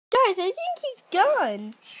Guys, I think he's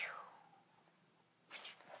gone.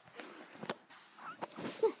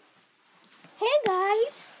 Hey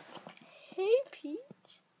guys. Hey,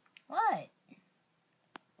 Peach. What?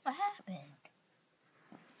 What happened?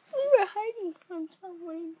 We were hiding from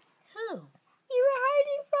someone. Who? We were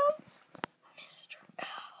hiding from Mr.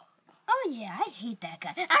 Owl. Oh yeah, I hate that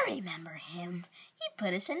guy. I remember him. He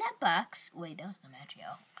put us in that box. Wait, that was the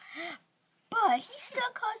Maggio. But he still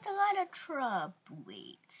caused a lot of trouble.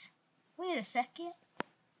 Wait a second.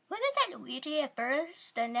 Wasn't that Luigi at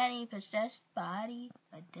first, and then he possessed body,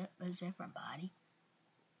 a different body?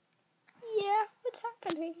 Yeah, what's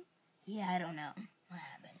happening? Yeah, I don't know what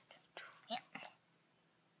happened.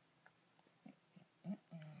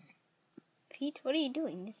 Pete, what are you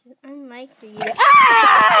doing? This is unlike for you.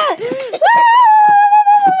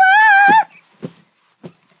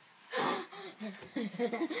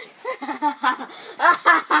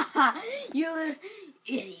 You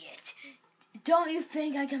idiot. Don't you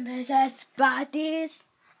think I can possess bodies?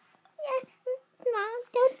 Yeah, Mom,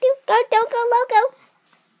 don't go loco.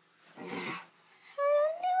 Do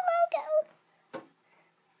loco.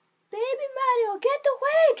 Baby Mario, get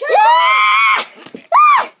away!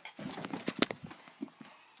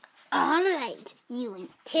 All right, you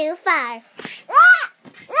went too far.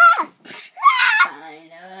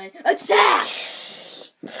 Fine, attack!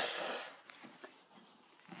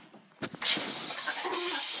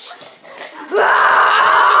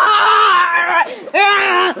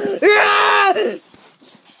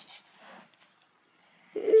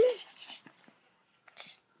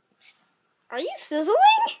 Are you sizzling?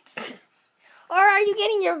 Or are you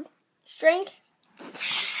getting your strength?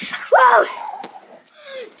 Whoa!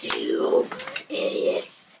 You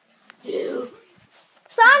idiots! Sonic,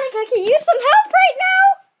 I can use some help right now!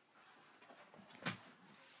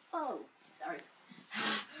 Oh, sorry.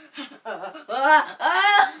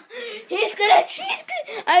 He's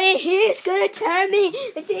gonna turn me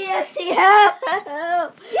into EXE. Help!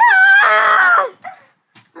 Yeah!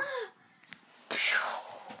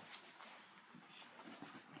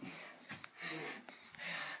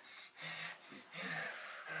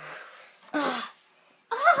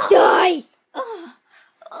 Die! Mom,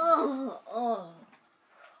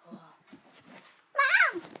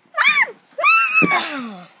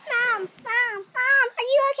 are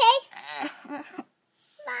you okay?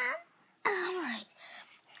 Mom? Alright.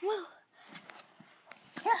 Well,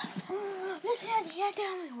 yeah. Let's head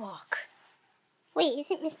down we walk. Wait,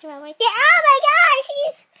 isn't Mr. Owl right there? Oh my gosh,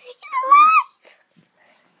 he's alive!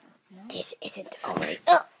 No. This isn't over.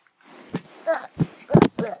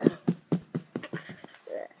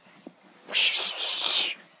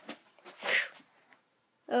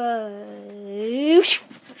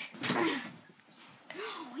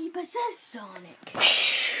 He possessed Sonic.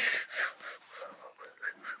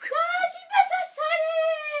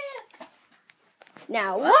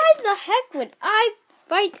 Now, why the heck would I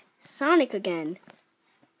fight Sonic again?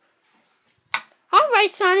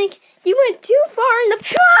 Alright, Sonic, you went too far in the...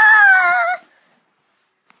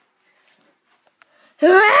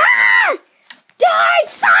 Die,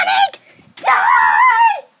 Sonic!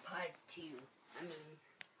 Die! Part 2.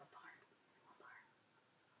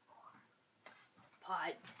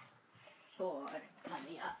 Part 4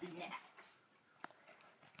 coming up next.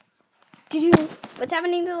 What's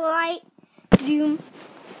happening to the light?